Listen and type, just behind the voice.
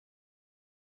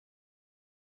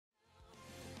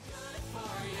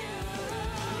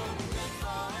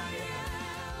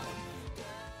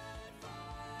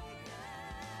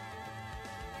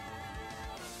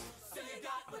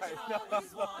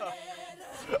always wanted.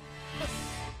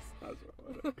 That's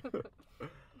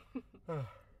what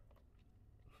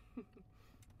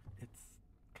It's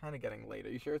kind of getting late. Are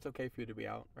you sure it's okay for you to be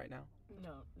out right now?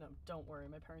 No, don't worry.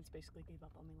 My parents basically gave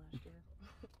up on me last year.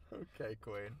 Okay,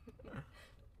 queen.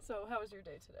 So, how was your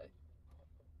day today?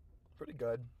 Pretty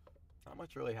good. Not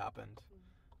much really happened.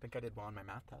 I think I did well on my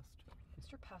math test.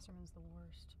 Mr. Passerman's the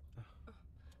worst. Ugh,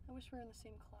 I wish we were in the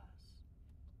same class.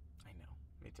 I know.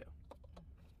 Me too.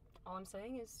 All I'm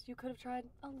saying is you could have tried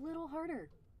a little harder.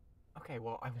 Okay,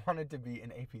 well, I wanted to be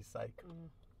in AP Psych.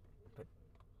 But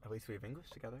at least we have English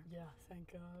together. Yeah,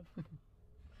 thank God.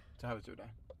 So how was your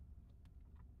day?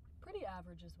 Pretty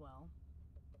average as well.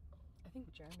 I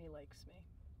think Jeremy likes me.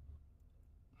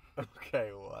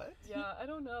 Okay, what? Yeah, I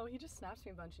don't know. He just snaps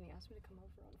me a bunch and he asked me to come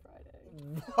over on Friday.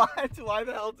 What? Why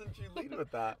the hell didn't you lead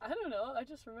with that? I don't know. I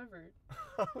just remembered.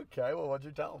 Okay, well, what'd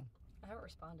you tell him? I haven't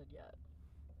responded yet.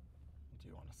 Do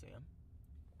you want to see him?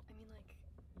 I mean, like,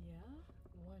 yeah?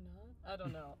 Why not? I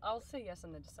don't know. I'll say yes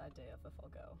and then decide day of if I'll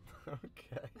go.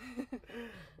 Okay.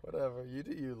 Whatever. You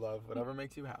do you, love. Whatever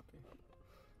makes you happy.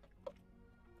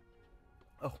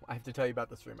 Oh, I have to tell you about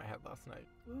this dream I had last night.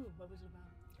 Ooh, what was it about?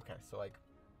 Okay, so, like,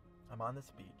 I'm on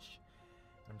this beach,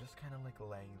 and I'm just kind of, like,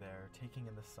 laying there, taking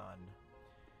in the sun,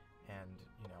 and,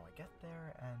 you know, I get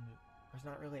there, and there's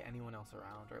not really anyone else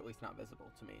around, or at least not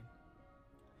visible to me.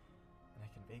 And I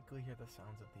can vaguely hear the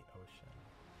sounds of the ocean,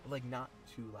 but, like, not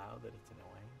too loud that it's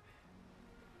annoying.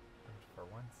 And for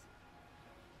once,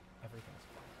 everything's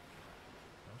fine.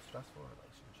 No stressful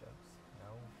relationships,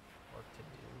 no work to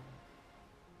do,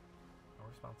 no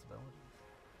responsibilities.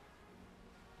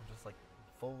 I'm just, like,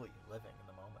 fully living in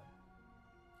the moment.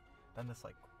 Then this,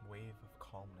 like, wave of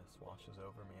calmness washes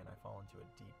over me and I fall into a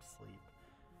deep sleep.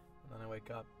 And then I wake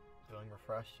up feeling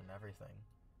refreshed and everything.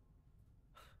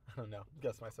 I don't know.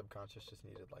 Guess my subconscious just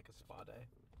needed, like, a spa day.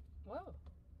 Whoa,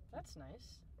 that's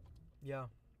nice.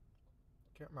 Yeah.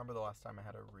 Can't remember the last time I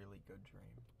had a really good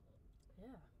dream.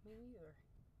 Yeah, me neither.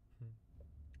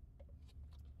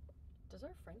 Does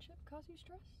our friendship cause you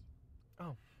stress?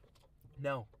 Oh.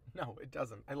 No, it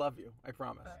doesn't. I love you. I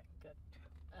promise. Alright, good.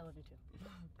 I love you too.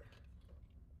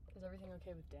 Is everything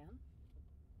okay with Dan?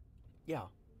 Yeah,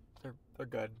 they're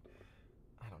good.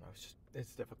 I don't know.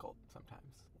 It's difficult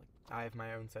sometimes. Like, I have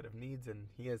my own set of needs and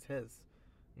he has his,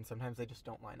 and sometimes they just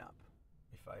don't line up.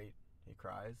 We fight, he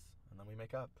cries, and then we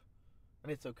make up.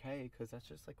 And it's okay because that's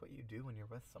just like what you do when you're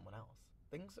with someone else.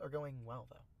 Things are going well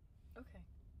though. Okay.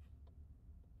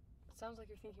 Sounds like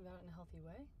you're thinking about it in a healthy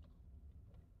way.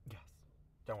 Yes.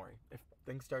 Don't worry. If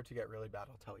things start to get really bad,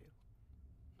 I'll tell you.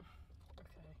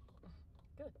 Okay.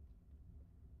 Good.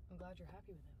 I'm glad you're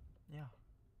happy with him. Yeah.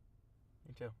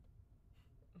 Me too.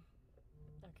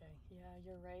 Okay. Yeah,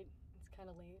 you're right. It's kind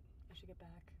of late. I should get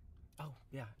back. Oh,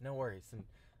 yeah. No worries. And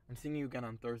I'm seeing you again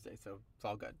on Thursday, so it's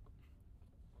all good.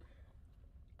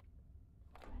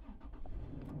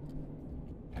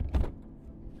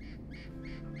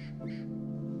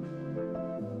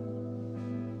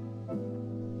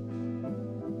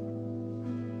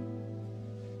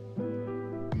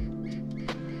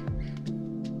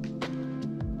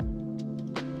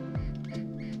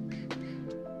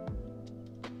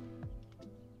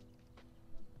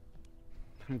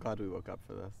 I'm glad we woke up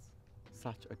for this.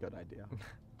 Such a good idea.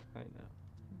 I know.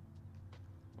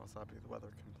 I'm also happy the weather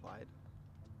complied.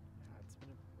 Yeah, it's been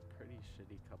a pretty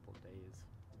shitty couple days.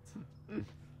 Damn,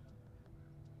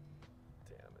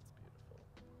 it's beautiful.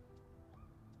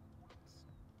 It's just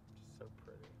so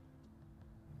pretty.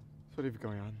 So what have you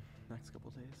going on next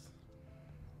couple days?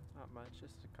 Not much,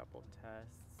 just a couple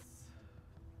tests.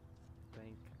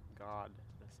 Thank God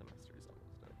the semester's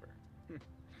almost over.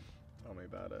 Tell me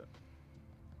about it.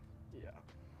 Yeah.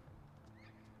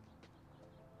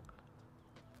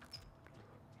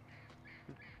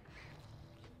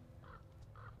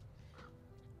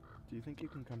 Do you think you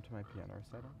can come to my piano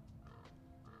recital?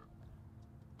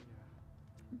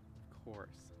 Yeah. Of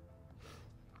course.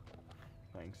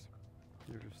 Thanks.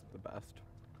 You're just the best.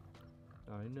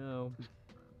 I know.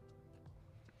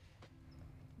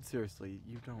 Seriously,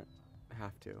 you don't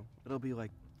have to. It'll be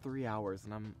like 3 hours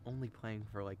and I'm only playing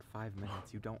for like 5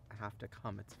 minutes. You don't have to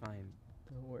come. It's fine.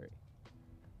 Don't worry.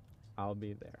 I'll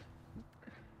be there.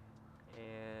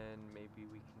 And maybe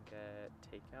we can get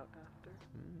takeout after?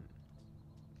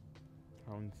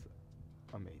 Sounds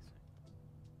amazing.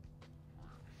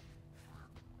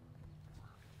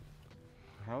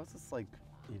 How is this, like,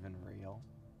 even real?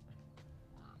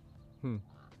 I mean,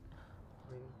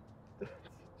 it's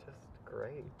just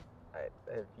great. I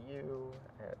have you,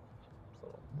 I have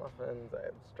little muffins, I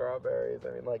have strawberries.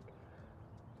 I mean, like,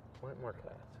 what more could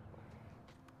I ask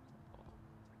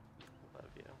for?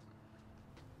 Love you.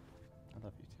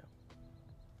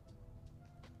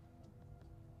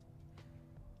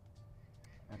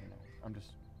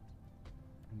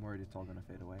 I'm worried it's all gonna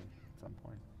fade away at some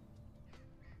point.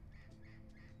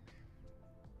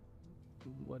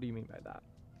 What do you mean by that?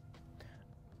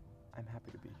 I'm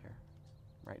happy to be here,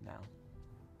 right now.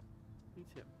 Me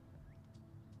too.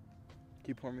 Can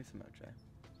you pour me some OJ?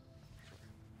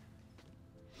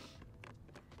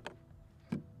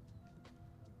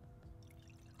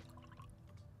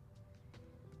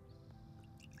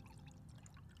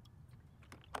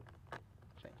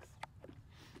 Thanks.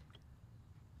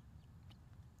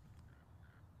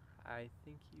 I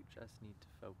think you just need to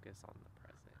focus on the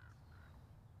present.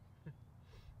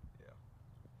 Yeah.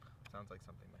 Sounds like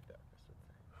something my therapist would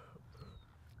say.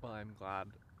 Well, I'm glad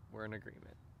we're in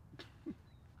agreement.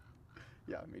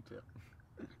 Yeah, me too.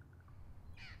 I'm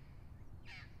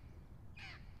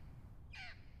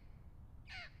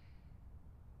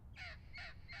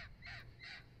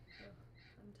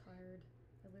tired.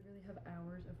 I literally have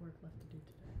hours of work left to do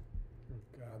today. Oh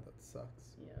God, that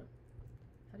sucks. Yeah.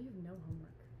 How do you have no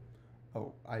homework?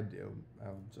 Oh, I do.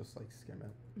 I'll just like skim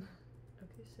it.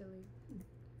 Okay, silly.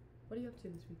 What are you up to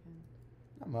this weekend?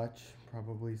 Not much.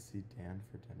 Probably see Dan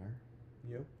for dinner.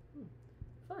 You?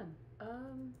 Fun.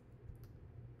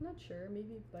 Not sure.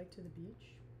 Maybe bike to the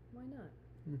beach. Why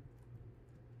not?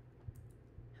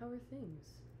 How are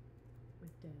things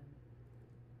with Dan?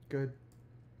 Good.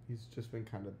 He's just been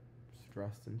kind of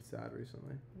stressed and sad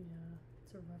recently. Yeah,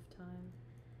 it's a rough time.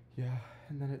 Yeah,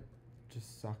 and then it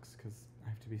just sucks because I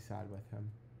have to be sad with him.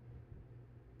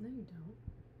 No, you don't.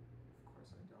 Of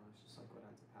course I don't. It's just like what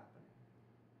ends up happening.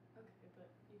 Okay, but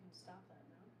you can stop that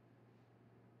now.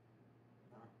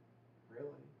 Not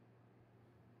really.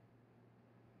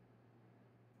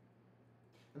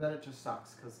 And then it just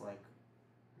sucks because, like,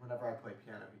 whenever I play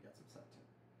piano, he gets upset too.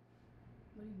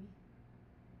 What do you mean?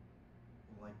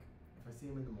 Like, if I see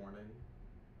him in the morning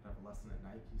and I have a lesson at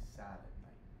night, he's sad at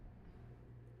night.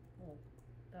 Well,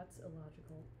 that's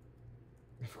illogical.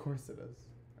 Of course it is.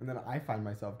 And then I find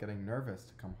myself getting nervous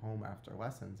to come home after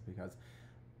lessons because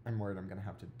I'm worried I'm going to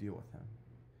have to deal with him.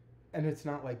 And it's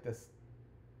not like this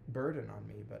burden on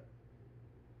me, but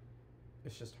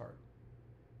it's just hard.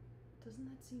 Doesn't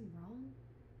that seem wrong?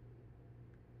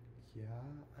 Yeah,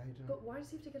 I don't... But why does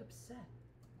he have to get upset?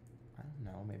 I don't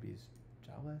know. Maybe he's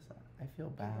jealous. I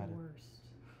feel You're bad. the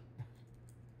worst.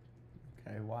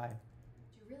 Okay, why?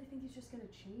 Do you really think he's just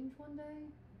gonna change one day?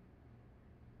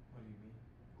 What do you mean?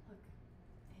 Look,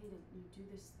 Hayden, you do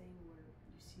this thing where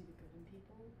you see the good in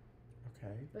people,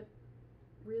 Okay. but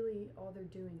really all they're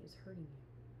doing is hurting you.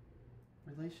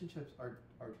 Relationships are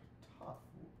tough.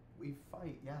 We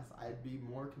fight. Yes, I'd be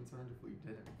more concerned if we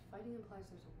didn't. Fighting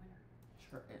implies there's a winner.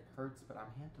 Sure, it hurts, but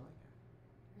I'm handling it.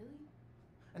 Really?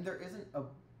 And there isn't a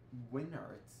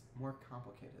winner. It's more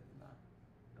complicated than that.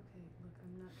 Okay, look,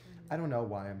 I'm not trying to... I don't know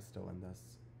why I'm still in this,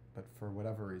 but for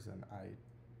whatever reason, I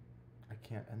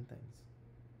can't end things.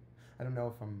 I don't know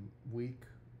if I'm weak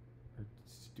or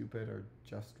stupid or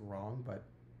just wrong, but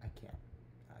I can't.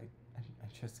 I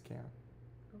just can't.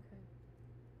 Okay.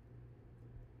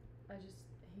 I just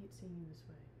hate seeing you this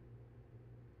way.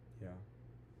 Yeah.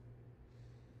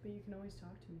 But you can always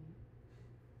talk to me.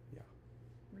 Yeah.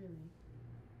 Really.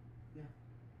 Yeah.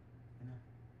 I know.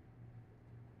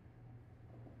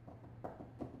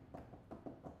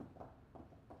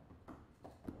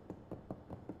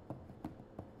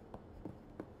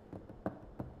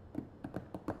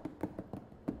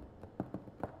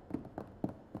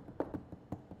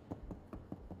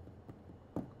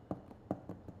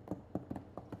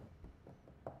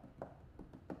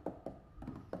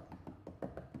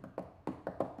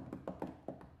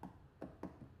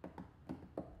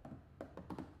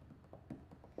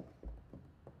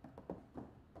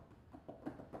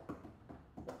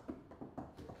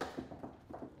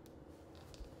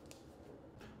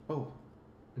 Oh,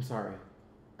 I'm sorry.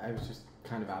 I was just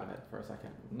kind of out of it for a second.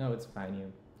 No, it's fine.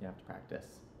 You have to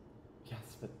practice.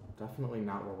 Yes, but definitely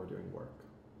not while we're doing work.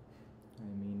 I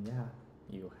mean, yeah,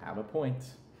 you have a point.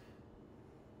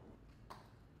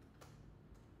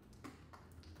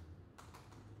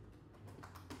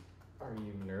 Are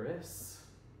you nervous?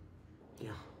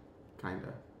 Yeah,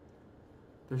 kinda.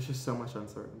 There's just so much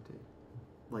uncertainty.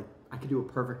 Like, I could do a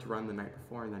perfect run the night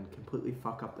before and then completely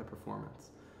fuck up the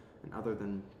performance. And other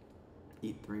than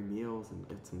eat 3 meals and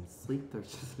get some sleep,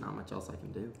 there's just not much else I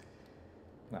can do.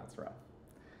 That's rough.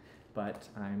 But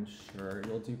I'm sure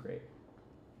you'll do great.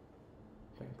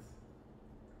 Thanks.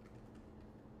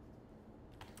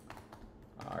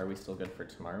 Are we still good for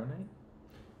tomorrow night?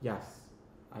 Yes,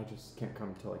 I just can't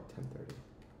come till like 10:30.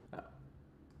 Oh.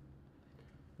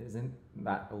 Isn't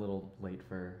that a little late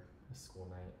for a school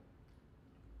night?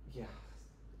 Yeah,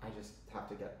 I just have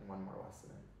to get one more lesson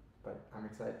in. but I'm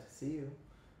excited to see you.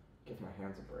 Give my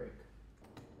hands a break.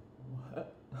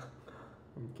 What?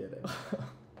 I'm kidding.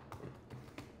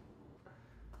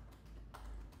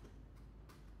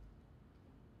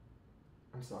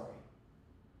 I'm sorry.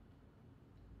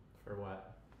 For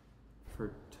what?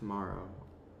 For tomorrow.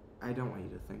 I don't want you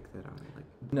to think that I'm like.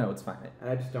 No, it's fine.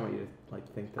 I just don't want you to like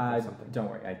think that there's something. Don't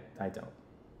worry, I don't.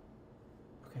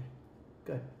 Okay.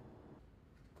 Good.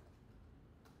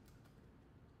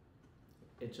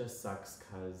 It just sucks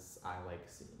because I like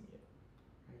seeing you.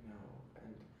 I know,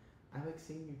 and I like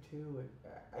seeing you too. And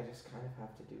I just kind of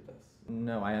have to do this.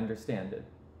 No, I understand it.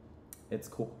 It's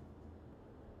cool.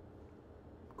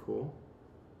 Cool.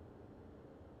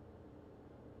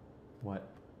 What?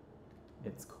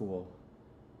 It's cool.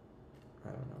 I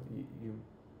don't know. You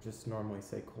just normally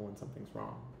say cool when something's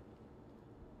wrong.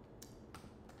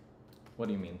 What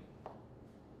do you mean?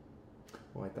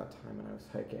 Well, like that time when I was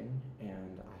hiking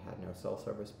and I had no cell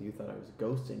service, but you thought I was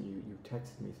ghosting you. You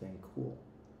texted me saying cool.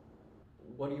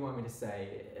 What do you want me to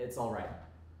say? It's all right.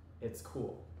 It's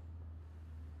cool.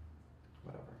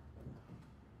 Whatever.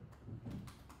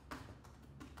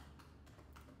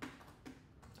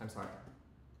 I'm sorry.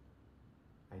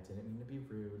 I didn't mean to be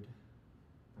rude.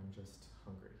 I'm just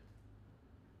hungry.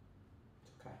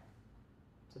 It's okay.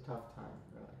 It's a tough time,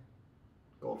 really.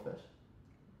 Goldfish?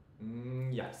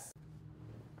 Yes.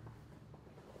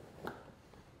 I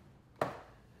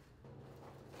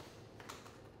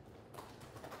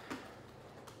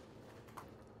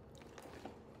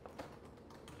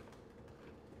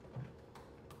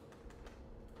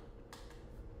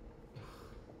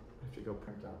have to go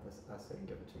print out this essay and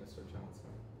give it to Mr.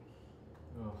 Johnson.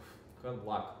 Oh, good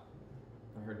luck.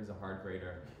 I heard he's a hard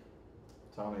grader.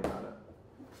 Tell me about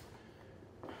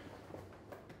it.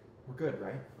 We're good,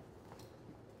 right?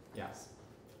 Yes,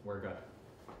 we're good.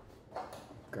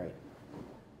 Great.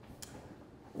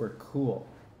 We're cool.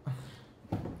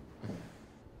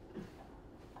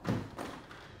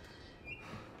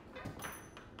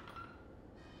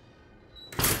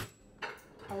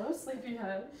 Hello,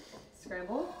 sleepyhead.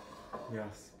 Scramble?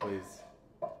 Yes, please.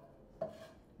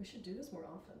 We should do this more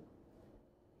often.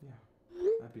 Yeah,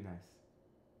 that'd be nice.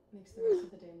 Makes the rest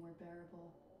of the day more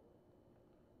bearable.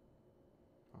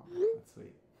 Oh, that's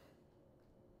sweet.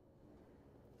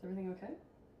 Is everything okay?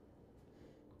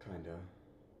 Kinda. I don't know.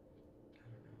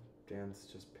 Dan's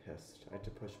just pissed. I had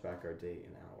to push back our date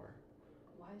an hour.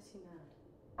 Why is he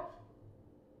mad?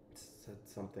 Said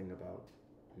something about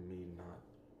me not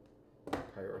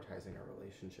prioritizing our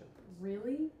relationship.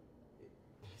 Really?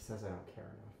 He says I don't care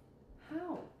enough.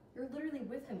 How? You're literally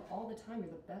with him all the time.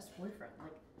 You're the best boyfriend.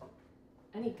 Like,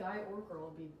 any guy or girl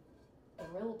would be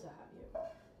thrilled to have you.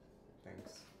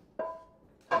 Thanks.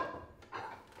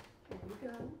 Here you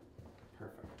go.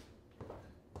 Perfect.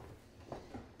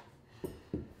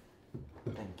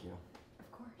 Thank you.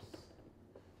 Of course.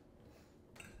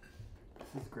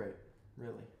 This is great.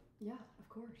 Really. Yeah, of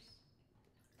course.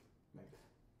 Thanks.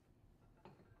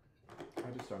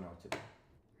 I just don't know what to do.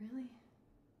 Really?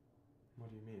 What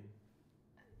do you mean?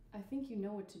 I think you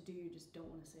know what to do, you just don't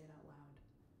want to say it out loud.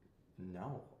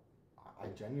 No. I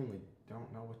genuinely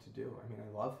don't know what to do. I mean,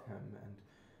 I love him, and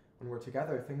when we're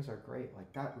together, things are great.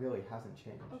 Like, that really hasn't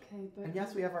changed. Okay, but... And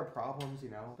yes, we have our problems, you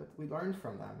know, but we learned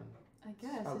from them. And I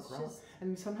guess, it's outgrow. just...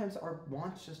 And sometimes our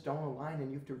wants just don't align,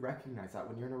 and you have to recognize that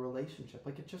when you're in a relationship.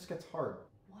 Like, it just gets hard.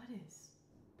 What is?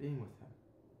 Being with him.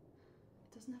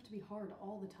 It doesn't have to be hard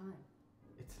all the time.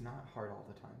 It's not hard all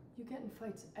the time. You get in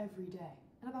fights every day.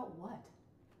 And about what?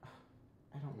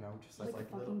 I don't know, just Like like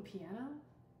fucking little... piano?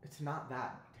 It's not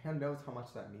that. Dan knows how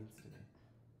much that means to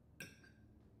me.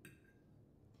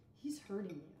 He's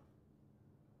hurting you.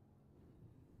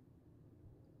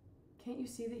 Can't you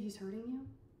see that he's hurting you?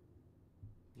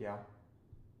 Yeah.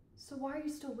 So why are you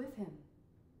still with him?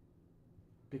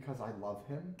 Because I love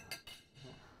him?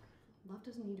 Love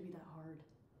doesn't need to be that hard.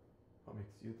 What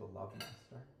makes you the love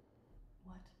master?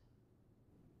 What?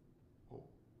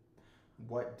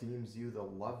 What deems you the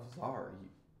love czar?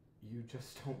 You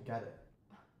just don't get it.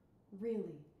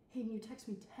 Really? Hayden, you text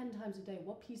me 10 times a day.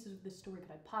 What pieces of this story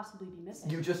could I possibly be missing?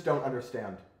 You just don't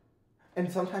understand.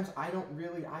 And sometimes I don't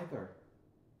really either.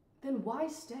 Then why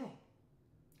stay?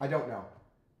 I don't know.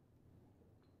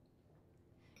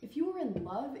 If you were in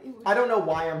love, it would... I don't know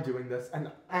why I'm doing this,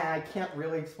 and I can't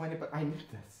really explain it, but I need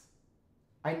this.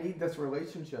 I need this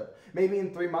relationship. Maybe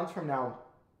in 3 months from now,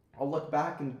 I'll look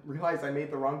back and realize I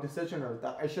made the wrong decision, or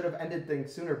that I should have ended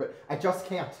things sooner, but I just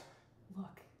can't.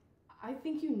 Look, I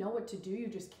think you know what to do, you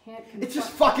just can't confront... It's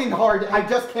just fucking hard. I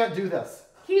just can't do this.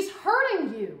 He's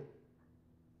hurting you!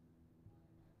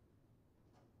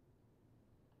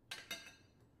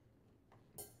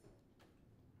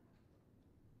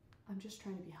 just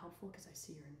trying to be helpful because I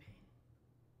see you're in pain.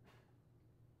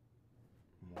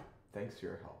 Well, thanks for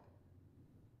your help.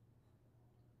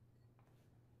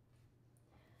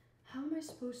 How am I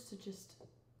supposed to just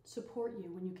support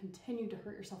you when you continue to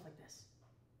hurt yourself like this?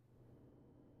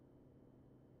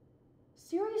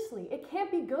 Seriously, it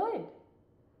can't be good.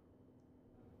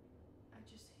 I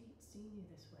just hate seeing you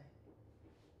this way.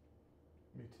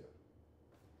 Me too.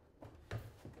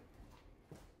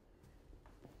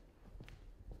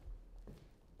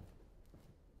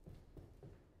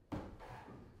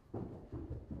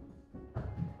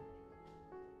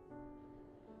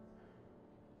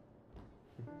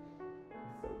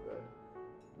 So good. It's like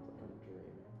I'm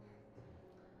dreaming.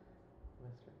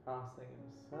 Mr. Crossing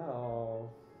himself.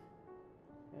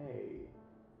 Hey.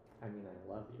 I mean, I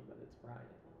love you, but it's Ryan.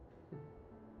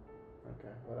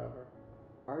 Okay, whatever.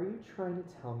 Are you trying to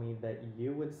tell me that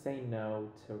you would say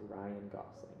no to Ryan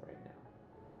Gosling right now?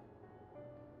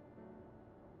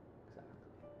 Exactly.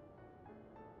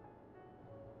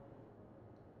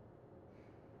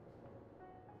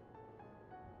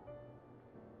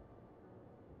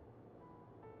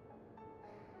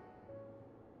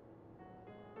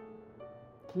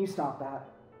 Can you stop that?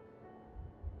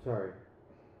 Sorry.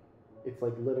 It's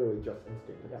like literally just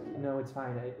instinctive. Yeah, no, it's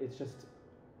fine. It's just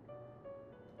a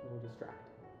little distracting.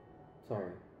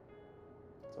 Sorry.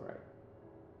 It's alright.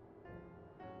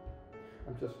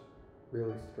 I'm just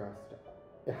really stressed.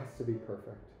 It has to be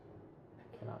perfect. I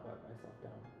cannot let myself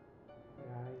down.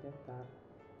 Yeah, I get that.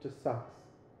 Just sucks.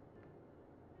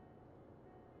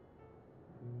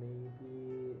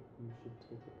 Maybe you should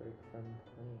take a break from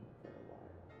playing for a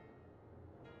while.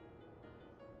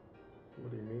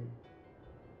 What do you mean?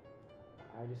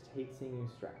 I just hate seeing you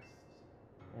stressed.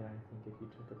 And I think if you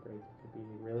took a break, it could be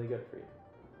really good for you.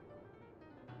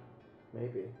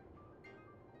 Maybe.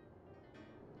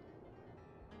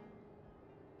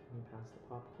 Can you pass the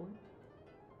popcorn?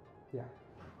 Yeah.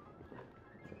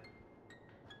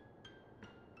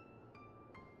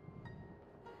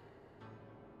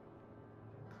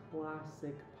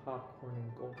 Classic popcorn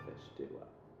and goldfish duo.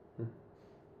 Hmm.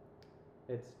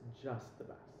 It's just the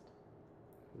best.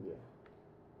 Yeah.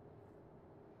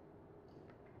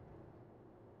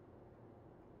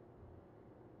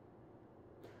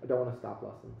 I don't want to stop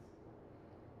lessons.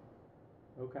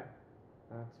 Okay,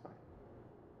 that's fine.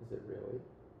 Is it really?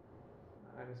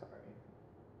 I'm sorry.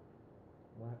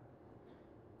 What?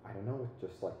 I don't know. It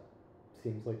just like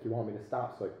seems like you want me to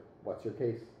stop. So like, what's your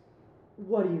case?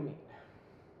 What do you mean?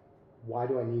 Why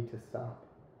do I need to stop?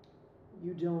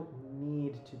 You don't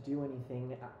need to do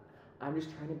anything. I'm just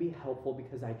trying to be helpful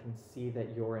because I can see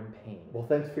that you're in pain. Well,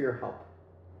 thanks for your help.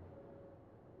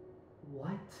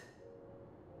 What?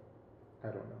 I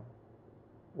don't know.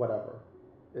 Whatever.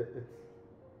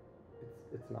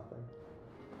 It's nothing.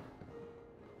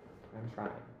 I'm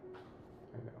trying.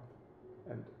 I know.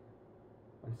 And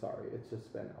I'm sorry. It's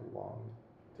just been a long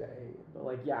day. But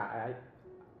like, yeah,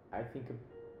 I think a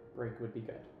break would be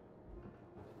good.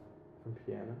 From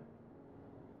piano?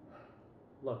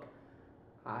 Look,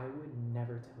 I would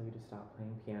never tell you to stop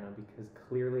playing piano because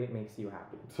clearly it makes you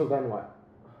happy. So then what?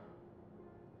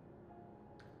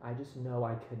 I just know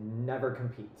I could never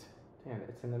compete. Dan,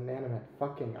 it's an inanimate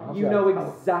fucking object. You know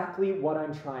exactly what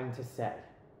I'm trying to say.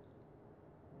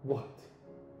 What?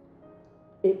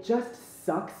 It just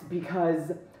sucks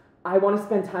because I want to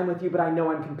spend time with you, but I know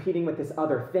I'm competing with this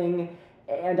other thing,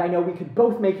 and I know we could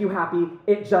both make you happy.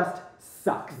 It just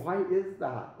sucks. Why is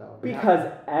that, though? Because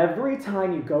every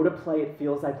time you go to play, it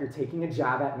feels like you're taking a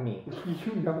jab at me.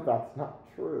 You know that's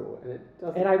not true, and it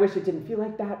doesn't. And I wish it didn't feel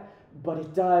like that, but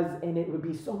it does, and it would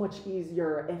be so much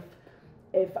easier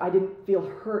if I didn't feel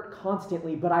hurt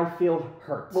constantly, but I feel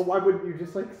hurt. Well, why wouldn't you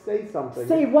just, like, say something?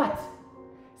 Say what?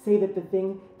 Say that the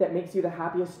thing that makes you the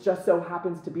happiest just so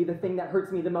happens to be the thing that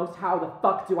hurts me the most? How the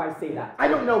fuck do I say that? I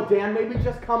don't know, Dan. Maybe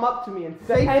just come up to me and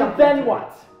say something. And then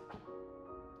what?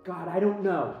 God, I don't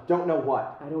know. Don't know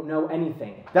what? I don't know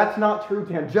anything. That's not true,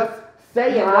 Dan. Just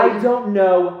say it. I don't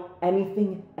know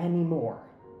anything anymore.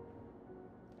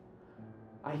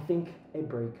 I think a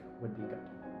break would be good.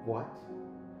 What?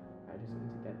 I just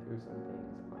need to get through some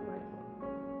things on my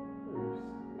own.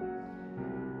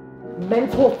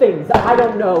 Mental things. I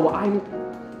don't know. I'm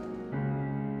sorry.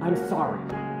 I'm so sorry.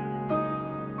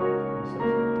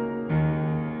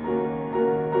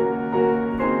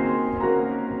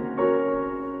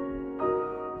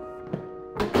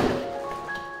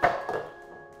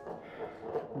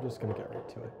 I'm just gonna get right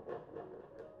to it.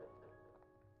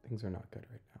 Things are not good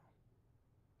right now.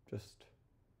 Just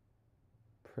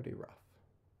pretty rough.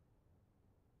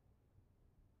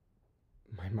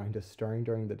 My mind is stirring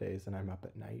during the days and I'm up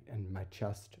at night and my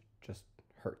chest just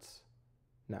hurts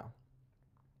Now,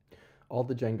 all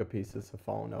the Jenga pieces have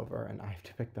fallen over and I have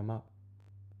to pick them up.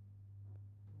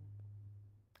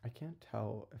 I can't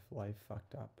tell if life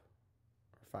fucked up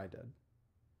or if I did.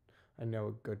 I know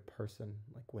a good person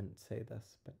wouldn't say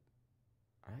this, but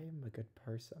I am a good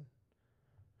person.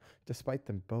 Despite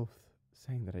them both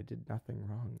saying that I did nothing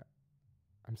wrong,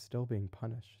 I'm still being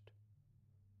punished.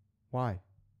 Why?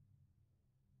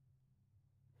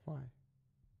 Why?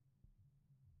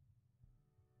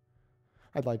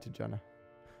 I lied to Jenna.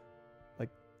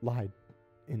 Lied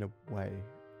in a way.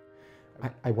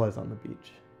 I was on the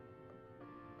beach.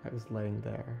 I was laying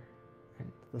there,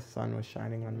 and the sun was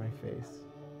shining on my face.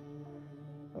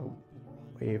 A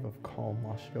wave of calm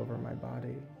washed over my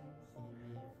body.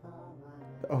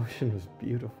 The ocean was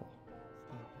beautiful.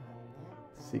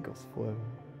 The seagulls flew.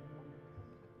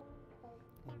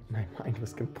 My mind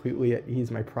was completely at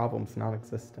ease, my problems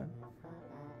non-existent.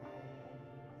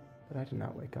 But I did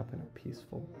not wake up in a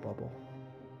peaceful bubble.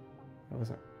 I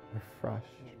wasn't refreshed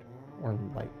or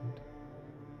enlightened.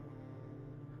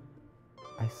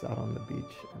 I sat on the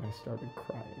beach and I started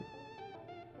crying.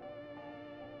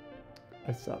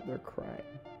 I sat there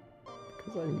crying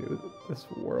because I knew that this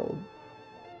world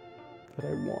that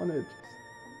I wanted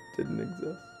just didn't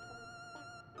exist.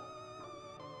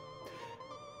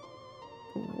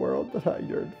 The world that I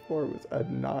yearned for was a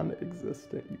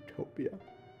non-existent utopia.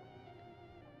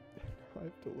 And now I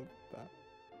have to live with that.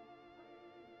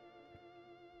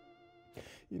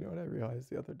 You know what I realized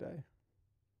the other day?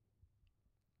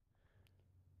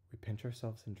 We pinch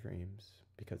ourselves in dreams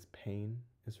because pain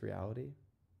is reality,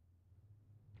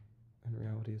 and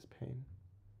reality is pain,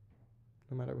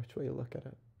 no matter which way you look at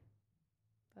it.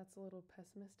 That's a little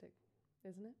pessimistic,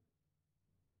 isn't it?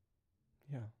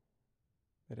 Yeah,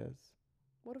 it is.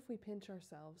 What if we pinch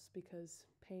ourselves because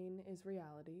pain is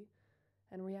reality,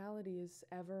 and reality is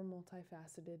ever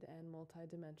multifaceted and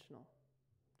multidimensional,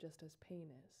 just as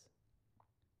pain is?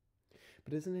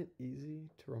 But isn't it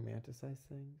easy to romanticize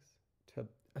things? To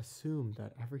assume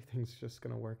that everything's just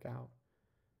going to work out?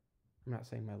 I'm not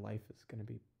saying my life is going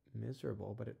to be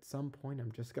miserable, but at some point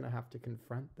I'm just going to have to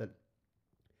confront that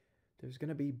there's going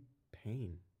to be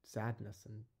pain, sadness,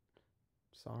 and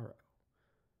sorrow.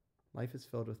 Life is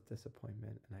filled with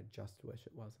disappointment, and I just wish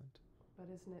it wasn't. But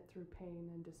isn't it through pain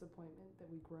and disappointment that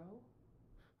we grow?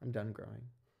 I'm done growing.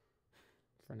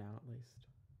 For now, at least.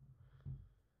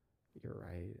 You're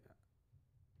right.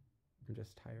 I'm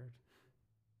just tired.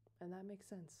 And that makes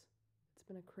sense. It's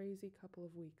been a crazy couple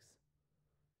of weeks.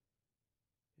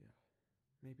 Yeah.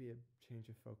 Maybe a change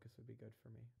of focus would be good for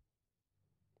me.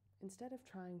 Instead of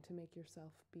trying to make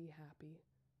yourself be happy,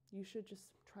 you should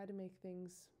just try to make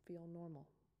things feel normal,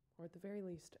 or at the very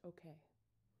least, okay.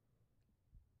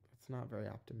 That's not very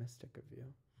optimistic of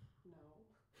you. No.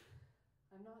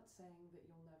 I'm not saying that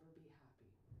you'll never be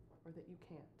happy, or that you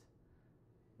can't.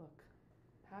 Look,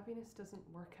 happiness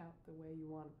doesn't work out the way you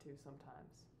want it to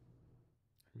sometimes.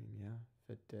 I mean, yeah, if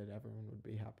it did, everyone would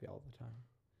be happy all the time.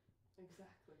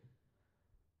 Exactly.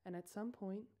 And at some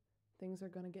point, things are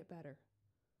going to get better.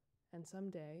 And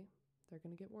someday, they're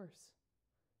going to get worse.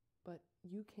 But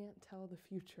you can't tell the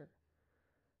future.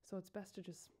 So it's best to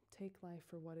just take life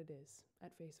for what it is,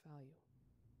 at face value.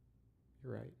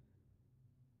 You're right.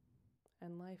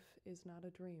 And life is not a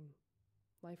dream.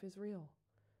 Life is real,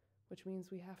 which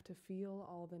means we have to feel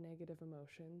all the negative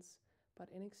emotions, but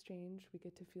in exchange, we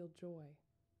get to feel joy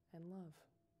and love.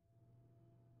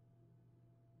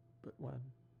 But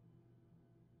when?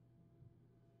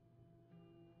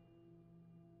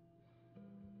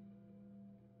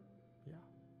 Yeah.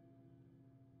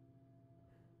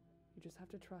 You just have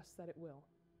to trust that it will,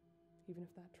 even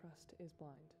if that trust is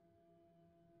blind.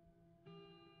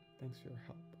 Thanks for your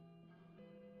help.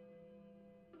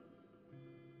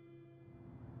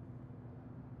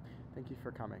 Thank you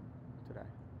for coming today.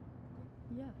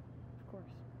 Yeah, of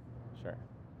course. Sure.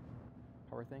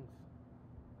 How are things?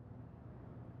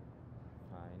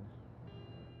 Fine.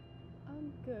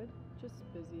 Good. Just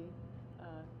busy.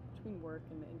 Between work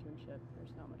and the internship,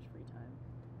 there's not much free time.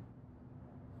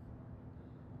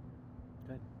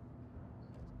 Good.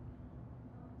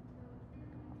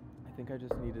 I think I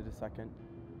just needed a second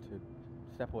to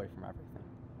step away from everything.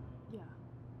 Yeah,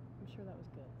 I'm sure that was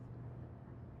good.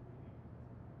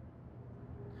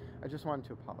 I just wanted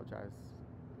to apologize.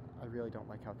 I really don't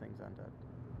like how things ended.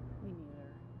 Me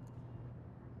neither.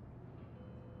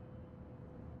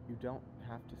 You don't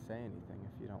have to say anything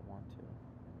if you don't want to.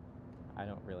 I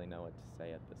don't really know what to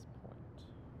say at this point.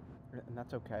 And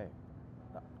that's okay.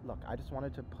 Look, I just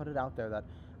wanted to put it out there that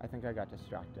I think I got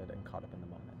distracted and caught up in the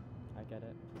moment. I get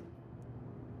it.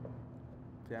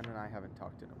 Dan and I haven't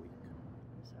talked in a week.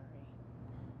 I'm sorry.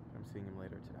 I'm I'm seeing him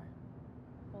later today.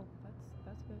 Well,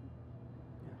 that's good.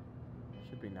 Yeah.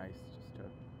 Should be nice just to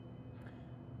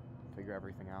figure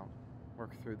everything out.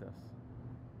 Work through this.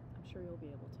 I'm sure you'll be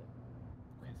able to.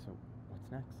 Okay, so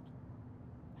what's next?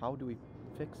 How do we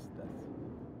fix this?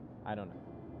 I don't know.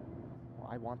 Well,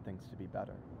 I want things to be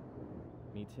better.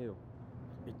 Me too.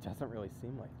 It doesn't really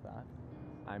seem like that.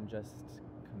 I'm just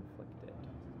conflicted.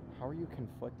 How are you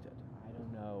conflicted? I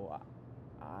don't know.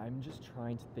 I'm just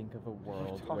trying to think of a What are you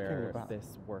world talking where about?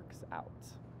 this works out.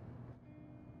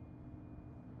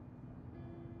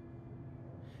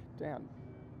 Dan,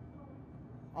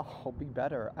 I'll be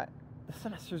better. The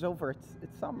semester's over.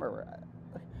 It's summer.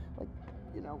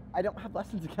 I don't have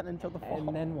lessons again until the fall.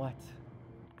 And then what?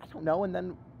 I don't know, and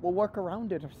then we'll work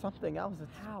around it or something else.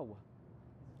 How?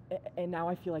 And now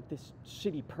I feel like this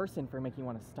shitty person for making me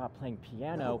want to stop playing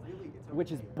piano, No, really, it's okay.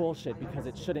 which is bullshit because it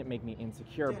understand. shouldn't make me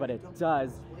insecure, Dan, but you it don't does,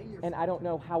 explain yourself. and I don't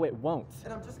know how it won't.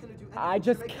 And I'm just gonna do I anything to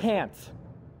just make this can't.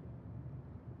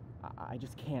 I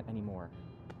just can't anymore.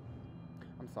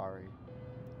 I'm sorry.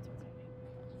 It's okay.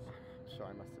 I'm sure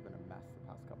I must have been a mess the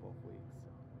past couple of weeks.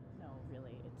 No,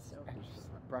 really, it's okay. And just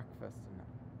breakfast, and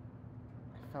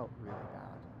I felt really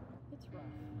bad. It's rough.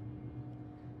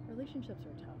 Relationships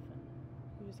are tough, and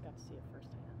you just got to see it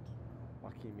firsthand.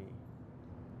 Lucky me.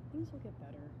 Things will get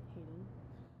better, Hayden.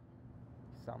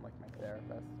 You sound like my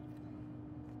therapist.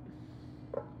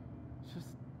 It's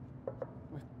just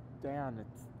with Dan,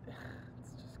 it's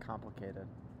just complicated.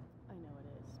 I know it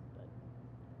is, but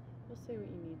you'll say what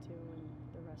you need to, and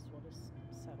the rest will just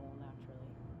settle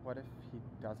naturally. What if he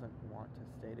doesn't want to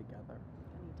stay together?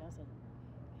 And he doesn't.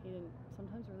 Hayden,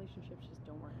 sometimes relationships just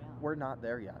don't work out. We're not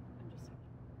there yet. I'm just saying.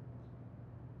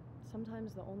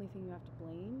 Sometimes the only thing you have to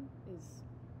blame is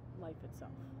life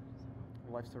itself.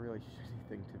 So, Life's a really shitty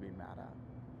thing to be mad at.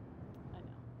 I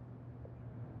know.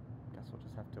 Guess we'll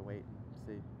just have to wait and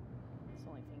see. It's the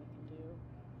only thing you can do.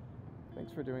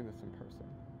 Thanks for doing this in person.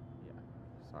 Yeah,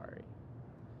 sorry.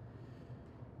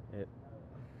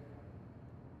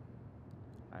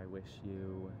 I wish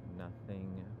you nothing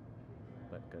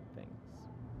but good things.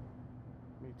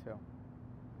 Me too.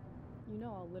 You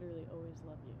know I'll literally always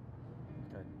love you.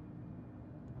 Good.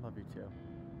 I love you too.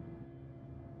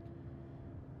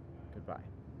 Goodbye.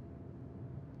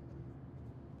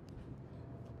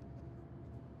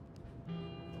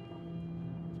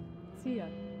 See ya.